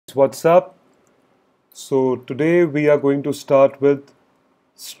What's up? So, today we are going to start with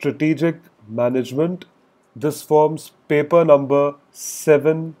strategic management. This forms paper number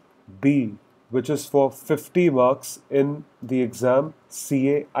 7B, which is for 50 marks in the exam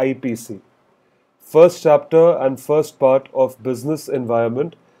CA IPC. First chapter and first part of business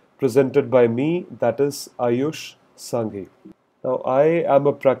environment presented by me, that is Ayussh Sanghi. Now, I am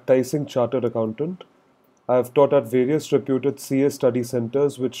a practicing chartered accountant. I have taught at various reputed CA study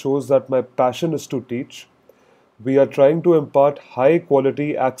centers, which shows that my passion is to teach. We are trying to impart high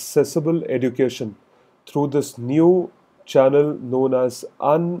quality, accessible education through this new channel known as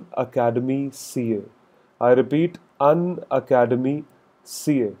Unacademy CA. I repeat, Unacademy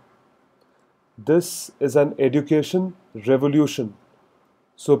CA. This is an education revolution.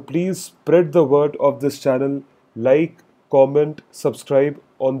 So please spread the word of this channel, like, comment, subscribe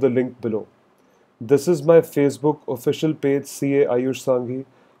on the link below. This is my Facebook official page CA Ayush Sanghi.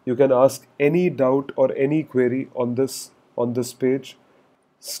 You can ask any doubt or any query on this page.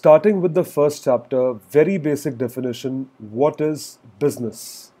 Starting with the first chapter, very basic definition, what is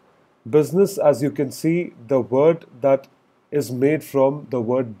business? Business, as you can see, the word that is made from the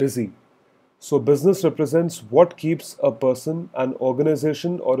word busy. So business represents what keeps a person, an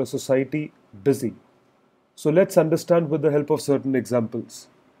organization or a society busy. So let's understand with the help of certain examples.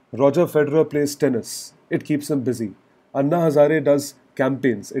 Roger Federer plays tennis. It keeps him busy. Anna Hazare does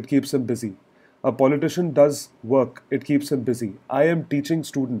campaigns. It keeps him busy. A politician does work. It keeps him busy. I am teaching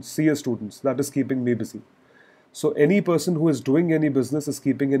students, CA students. That is keeping me busy. So any person who is doing any business is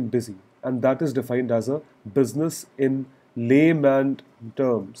keeping him busy. And that is defined as a business in layman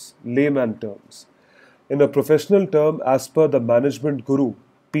terms. Layman terms. In a professional term, as per the management guru,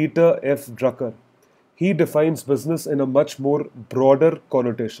 Peter F. Drucker, he defines business in a much more broader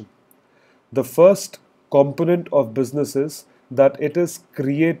connotation. The first component of business is that it is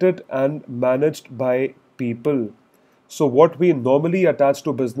created and managed by people. So what we normally attach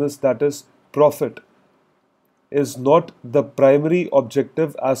to business, that is profit, is not the primary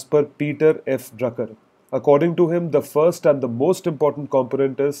objective as per Peter F. Drucker. According to him, the first and the most important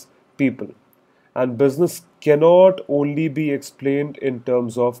component is people. And business cannot only be explained in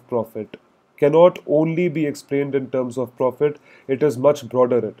terms of profit. Cannot only be explained in terms of profit, it is much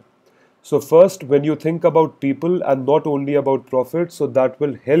broader. So first, when you think about people and not only about profit, so that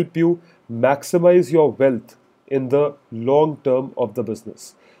will help you maximize your wealth in the long term of the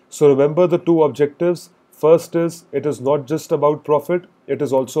business. So remember the two objectives. First is, it is not just about profit, it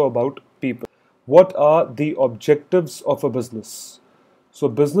is also about people. What are the objectives of a business? So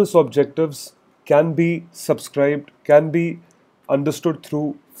business objectives can be subscribed, can be understood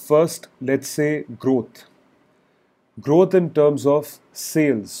through first, let's say, growth. Growth in terms of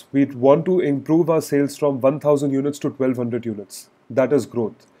sales. We want to improve our sales from 1000 units to 1200 units. That is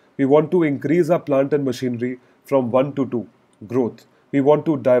growth. We want to increase our plant and machinery from 1 to 2. Growth. We want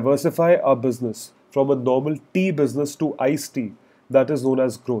to diversify our business from a normal tea business to iced tea. That is known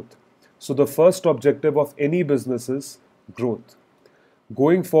as growth. So the first objective of any business is growth.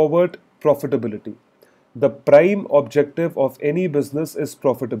 Going forward, profitability. The prime objective of any business is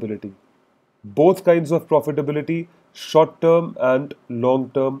profitability. Both kinds of profitability, short-term and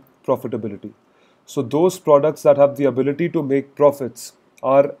long-term profitability. So those products that have the ability to make profits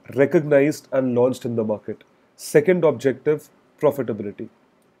are recognized and launched in the market. Second objective, profitability.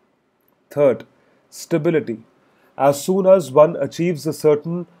 Third, stability. As soon as one achieves a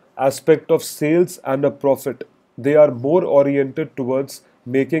certain aspect of sales and a profit, they are more oriented towards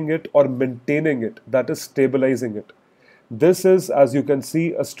making it or maintaining it, that is stabilizing it. This is, as you can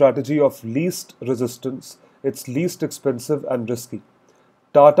see, a strategy of least resistance. It's least expensive and risky.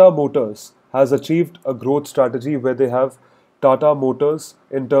 Tata Motors has achieved a growth strategy where they have Tata Motors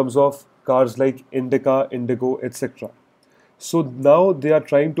in terms of cars like Indica, Indigo, etc. So now they are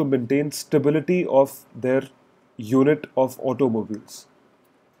trying to maintain stability of their unit of automobiles.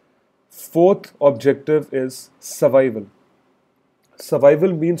 Fourth objective is survival.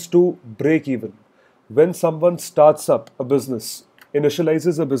 Survival means to break even. When someone starts up a business,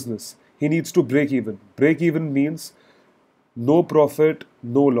 initializes a business, he needs to break even. Break even means no profit,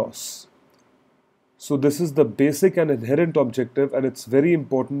 no loss. So this is the basic and inherent objective, and it's very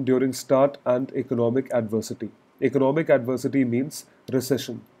important during start and economic adversity. Economic adversity means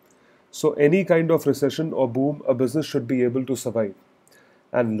recession. So any kind of recession or boom, a business should be able to survive.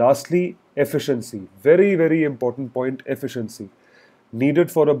 And lastly, efficiency. Very, very important point, efficiency.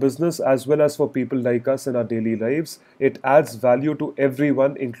 Needed for a business as well as for people like us in our daily lives. It adds value to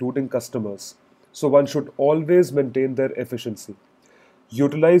everyone, including customers. So one should always maintain their efficiency.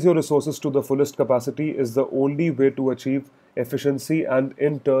 Utilize your resources to the fullest capacity is the only way to achieve efficiency, and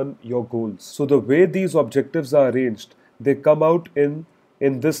in turn your goals. So the way these objectives are arranged, they come out in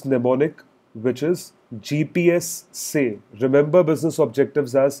this mnemonic, which is GPS say. Remember business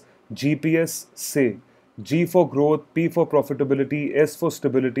objectives as GPS say. G for growth, P for profitability, S for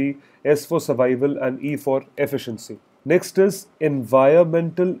stability, S for survival, and E for efficiency. Next is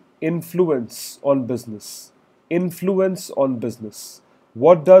environmental influence on business. Influence on business.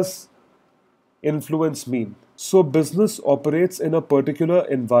 What does influence mean? So, business operates in a particular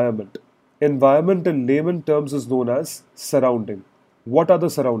environment. Environment in layman terms is known as surrounding. What are the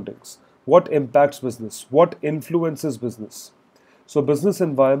surroundings? What impacts business? What influences business? So, business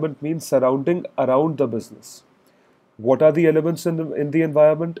environment means surrounding around the business. What are the elements in the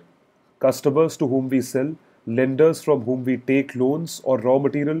environment? Customers to whom we sell, lenders from whom we take loans or raw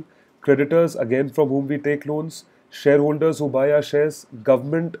material, creditors again from whom we take loans, shareholders who buy our shares,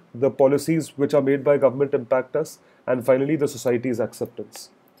 government, the policies which are made by government impact us, and finally the society's acceptance.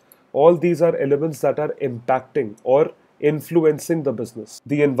 All these are elements that are impacting or influencing the business.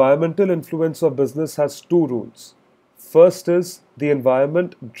 The environmental influence of business has two rules. First is the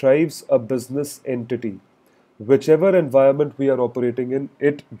environment drives a business entity. Whichever environment we are operating in,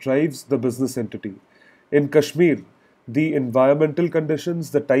 it drives the business entity. In Kashmir, the environmental conditions,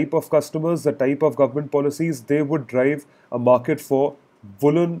 the type of customers, the type of government policies, they would drive a market for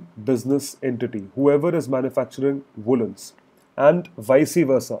woolen business entity, whoever is manufacturing woolens, and vice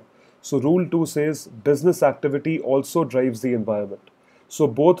versa. So, Rule 2 says business activity also drives the environment. So,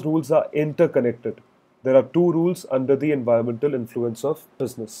 both rules are interconnected. There are two rules under the environmental influence of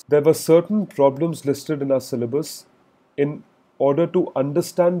business. There were certain problems listed in our syllabus in order to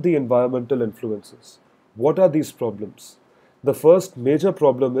understand the environmental influences. What are these problems? The first major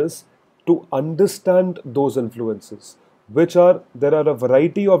problem is to understand those influences, there are a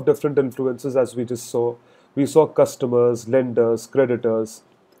variety of different influences as we just saw. We saw customers, lenders, creditors,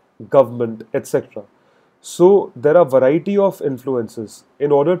 government, etc. So there are variety of influences.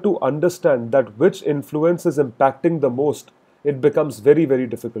 In order to understand that which influence is impacting the most, it becomes very, very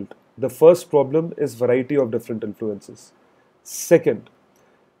difficult. The first problem is variety of different influences. Second,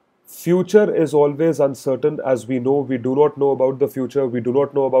 future is always uncertain. As we know, we do not know about the future. We do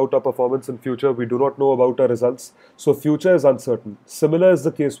not know about our performance in future. We do not know about our results. So future is uncertain. Similar is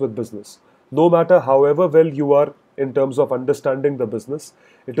the case with business. No matter however well you are in terms of understanding the business,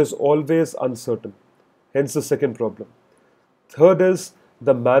 it is always uncertain. Hence the second problem. Third is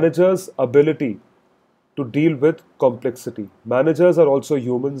the manager's ability to deal with complexity. Managers are also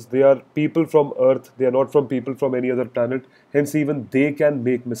humans. They are people from Earth. They are not from people from any other planet. Hence, even they can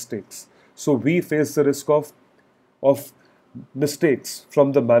make mistakes. So we face the risk of mistakes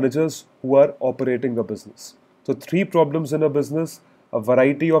from the managers who are operating a business. So three problems in a business: a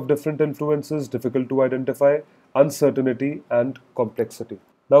variety of different influences, difficult to identify, uncertainty, and complexity.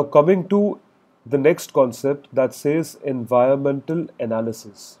 Now coming to the next concept that says environmental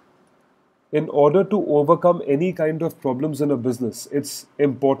analysis. In order to overcome any kind of problems in a business, it's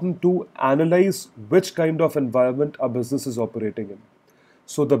important to analyze which kind of environment a business is operating in.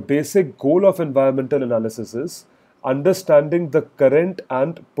 So the basic goal of environmental analysis is understanding the current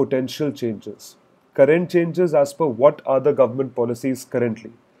and potential changes. Current changes as per what are the government policies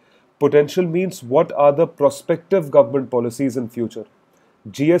currently. Potential means what are the prospective government policies in future.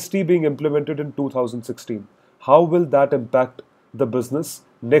 GST being implemented in 2016. How will that impact the business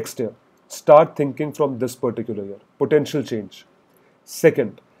next year? Start thinking from this particular year. Potential change.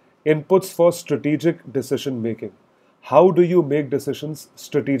 Second, inputs for strategic decision making. How do you make decisions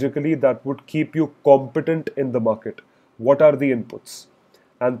strategically that would keep you competent in the market? What are the inputs?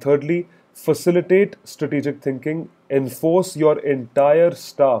 And thirdly, facilitate strategic thinking. Enforce your entire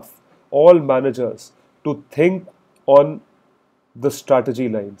staff, all managers, to think on the strategy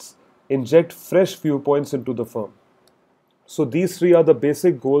lines. Inject fresh viewpoints into the firm. So these three are the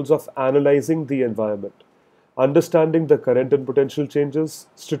basic goals of analyzing the environment. Understanding the current and potential changes,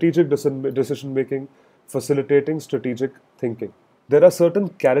 strategic decision making, facilitating strategic thinking. There are certain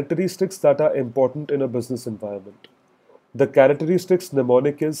characteristics that are important in a business environment. The characteristics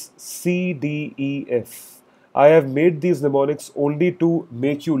mnemonic is CDEF. I have made these mnemonics only to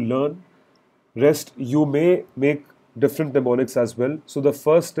make you learn. Rest, you may make different mnemonics as well. So the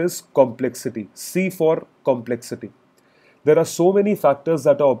first is complexity. C for complexity. There are so many factors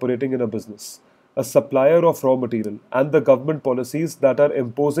that are operating in a business. A supplier of raw material and the government policies that are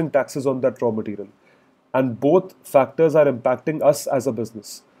imposing taxes on that raw material. And both factors are impacting us as a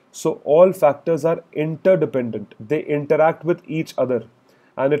business. So all factors are interdependent. They interact with each other.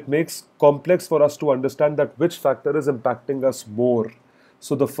 And it makes complex for us to understand that which factor is impacting us more.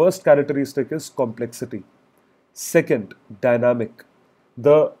 So the first characteristic is complexity. Second, dynamic.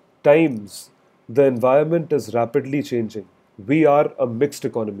 The times, the environment is rapidly changing. We are a mixed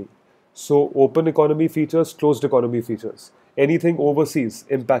economy. So, open economy features, closed economy features. Anything overseas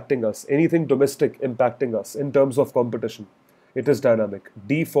impacting us, anything domestic impacting us in terms of competition. It is dynamic.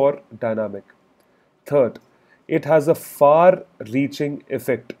 D for dynamic. Third, it has a far reaching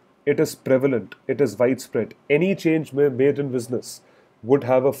effect. It is prevalent, it is widespread. Any change made in business would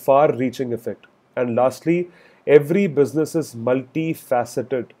have a far reaching effect. And lastly, every business is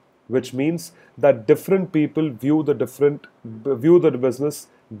multifaceted, which means that different people view the business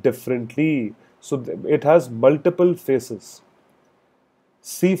differently. So it has multiple faces.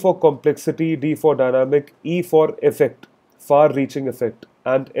 C for complexity, D for dynamic, E for effect, far reaching effect,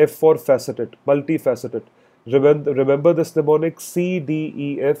 and F for faceted, multifaceted. Remember this mnemonic C, D,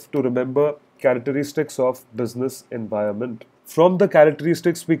 E, F to remember characteristics of business environment. From the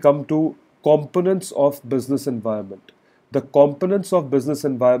characteristics, we come to components of business environment. The components of business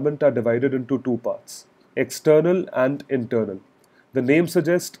environment are divided into two parts, external and internal. The name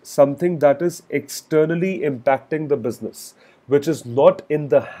suggests something that is externally impacting the business, which is not in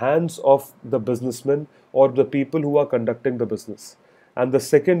the hands of the businessmen or the people who are conducting the business. And the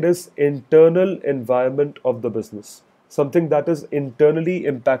second is internal environment of the business, something that is internally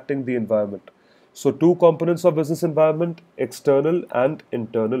impacting the environment. So, two components of business environment, external and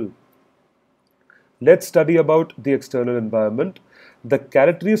internal. Let's study about the external environment. The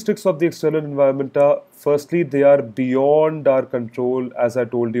characteristics of the external environment are firstly, they are beyond our control, as I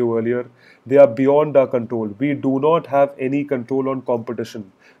told you earlier. They are beyond our control. We do not have any control on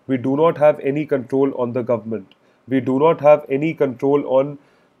competition. We do not have any control on the government. We do not have any control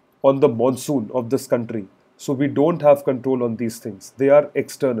on the monsoon of this country. So we don't have control on these things. They are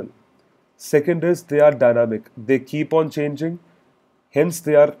external. Second is they are dynamic. They keep on changing. Hence,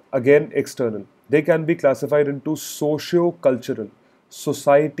 they are again external. They can be classified into socio-cultural.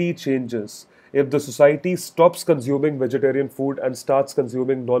 Society changes. If the society stops consuming vegetarian food and starts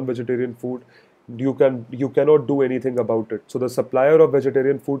consuming non-vegetarian food, you cannot do anything about it. So the supplier of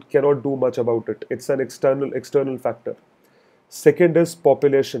vegetarian food cannot do much about it. It's an external factor. Second is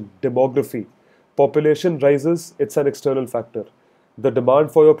population, demography. Population rises, it's an external factor. The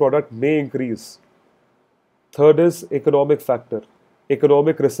demand for your product may increase. Third is economic factor.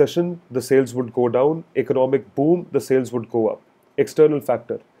 Economic recession, the sales would go down. Economic boom, the sales would go up. External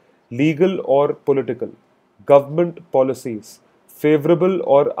factor. Legal or political. Government policies. Favorable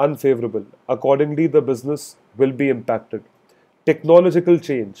or unfavorable. Accordingly, the business will be impacted. Technological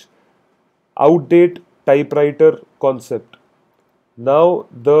change. Outdate typewriter concept. Now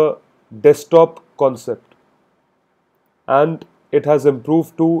the desktop concept. And it has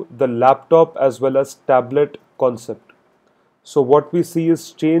improved to the laptop as well as tablet concept. So what we see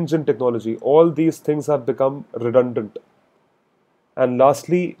is change in technology. All these things have become redundant. And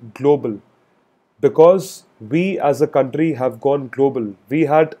lastly, global. Because we as a country have gone global, we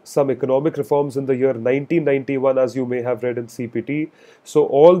had some economic reforms in the year 1991, as you may have read in CPT. So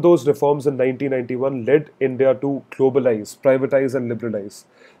all those reforms in 1991 led India to globalize, privatize and liberalize.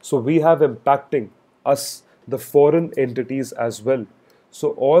 So we have impacting us, the foreign entities as well.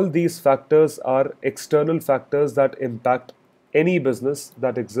 So all these factors are external factors that impact any business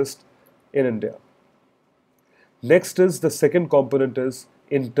that exists in India. Next is the second component is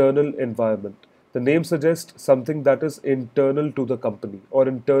internal environment. The name suggests something that is internal to the company or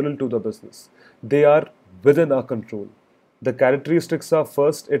internal to the business. They are within our control. The characteristics are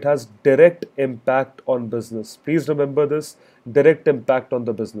first, it has direct impact on business. Please remember this, direct impact on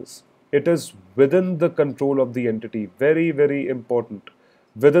the business. It is within the control of the entity. Very, very important.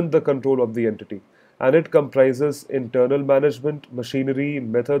 Within the control of the entity. And it comprises internal management, machinery,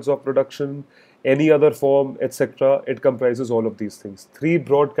 methods of production, any other form, etc. It comprises all of these things. Three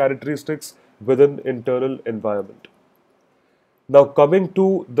broad characteristics within internal environment. Now coming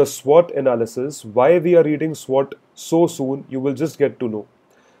to the SWOT analysis, why we are reading SWOT so soon, you will just get to know.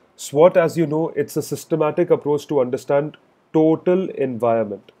 SWOT, as you know, it's a systematic approach to understand total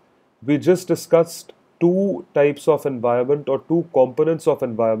environment. We just discussed two types of environment or two components of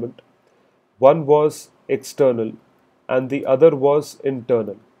environment. One was external and the other was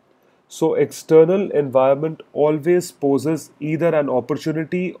internal. So external environment always poses either an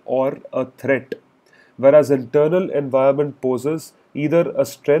opportunity or a threat, whereas internal environment poses either a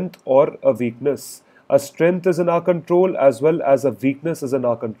strength or a weakness. A strength is in our control as well as a weakness is in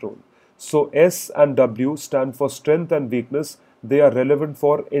our control. So S and W stand for strength and weakness. They are relevant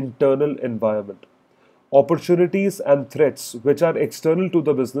for internal environment. Opportunities and threats which are external to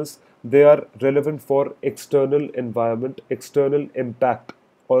the business, they are relevant for external environment, external impact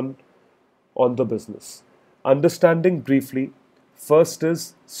on the business. Understanding briefly, first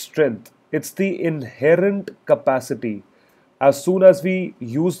is strength. It's the inherent capacity. As soon as we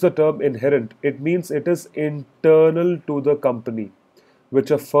use the term inherent, it means it is internal to the company, which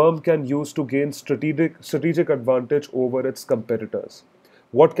a firm can use to gain strategic advantage over its competitors.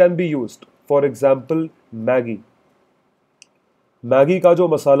 What can be used? For example, Maggie. Maggi का जो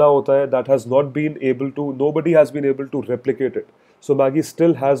मसाला होता है that has not been able to, nobody has been able to replicate it. So Maggie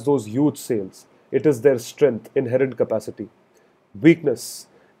still has those huge sales. It is their strength, inherent capacity. Weakness.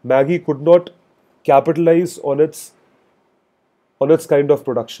 Maggie could not capitalize on its kind of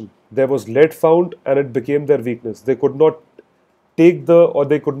production. There was lead found and it became their weakness. They could not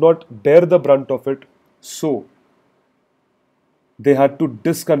they could not bear the brunt of it. So they had to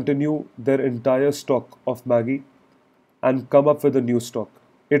discontinue their entire stock of Maggie and come up with a new stock.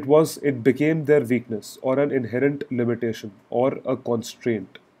 It became their weakness or an inherent limitation or a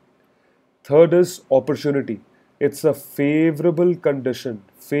constraint. Third is opportunity. It's a favorable condition,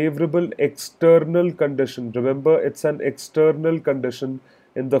 favorable external condition. Remember, it's an external condition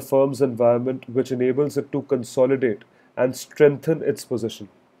in the firm's environment which enables it to consolidate and strengthen its position.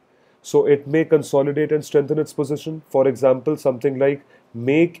 So it may consolidate and strengthen its position. For example, something like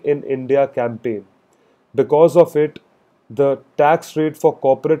Make in India campaign. Because of it, the tax rate for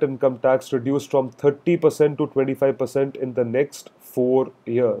corporate income tax reduced from 30% to 25% in the next 4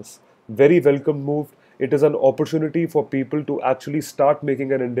 years. Very welcome move. It is an opportunity for people to actually start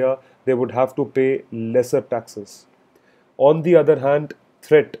making in India. They would have to pay lesser taxes. On the other hand,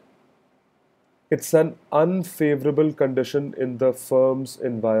 threat. It's an unfavorable condition in the firm's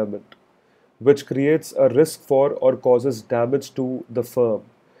environment, which creates a risk for or causes damage to the firm.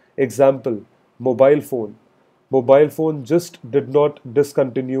 Example, mobile phone. Mobile phone just did not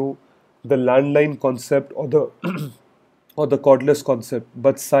discontinue the landline concept or the or the cordless concept,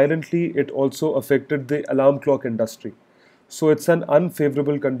 but silently it also affected the alarm clock industry. So it's an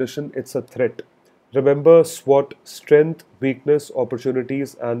unfavorable condition, it's a threat. Remember SWOT: strength, weakness,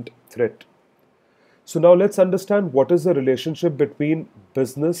 opportunities, and threat. So now let's understand what is the relationship between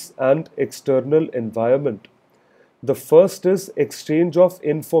business and external environment. The first is exchange of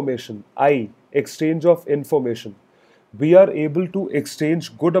information. Exchange of information. We are able to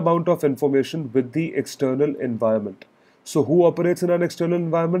exchange good amount of information with the external environment. So who operates in an external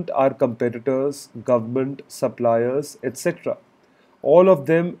environment? Our competitors, government, suppliers, etc. All of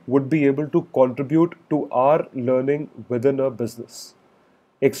them would be able to contribute to our learning within a business.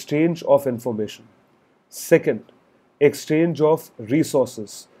 Exchange of information. Second, exchange of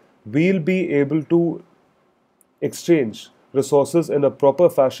resources. We'll be able to exchange resources in a proper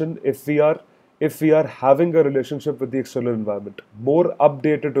fashion if we are having a relationship with the external environment. More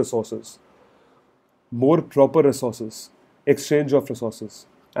updated resources, more proper resources, exchange of resources.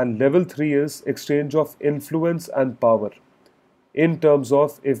 And level 3 is exchange of influence and power. In terms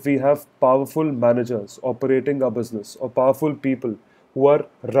of if we have powerful managers operating our business or powerful people who are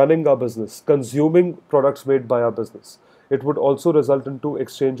running our business, consuming products made by our business, it would also result into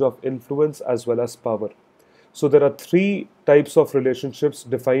exchange of influence as well as power. So there are 3 types of relationships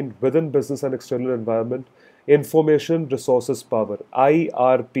defined within business and external environment: information, resources, power.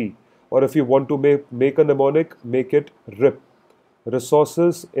 IRP, or if you want to make a mnemonic, make it RIP.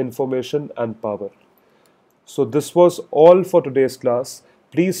 Resources, information, and power. So this was all for today's class.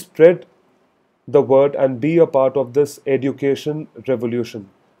 Please spread the word and be a part of this education revolution.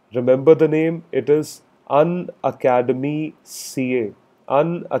 Remember the name, it is Unacademy CA.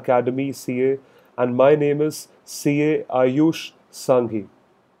 Unacademy CA, and my name is CA Ayusھ Sanghi.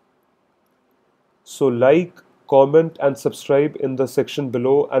 So like, comment and subscribe in the section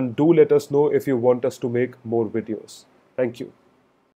below, and do let us know if you want us to make more videos. Thank you.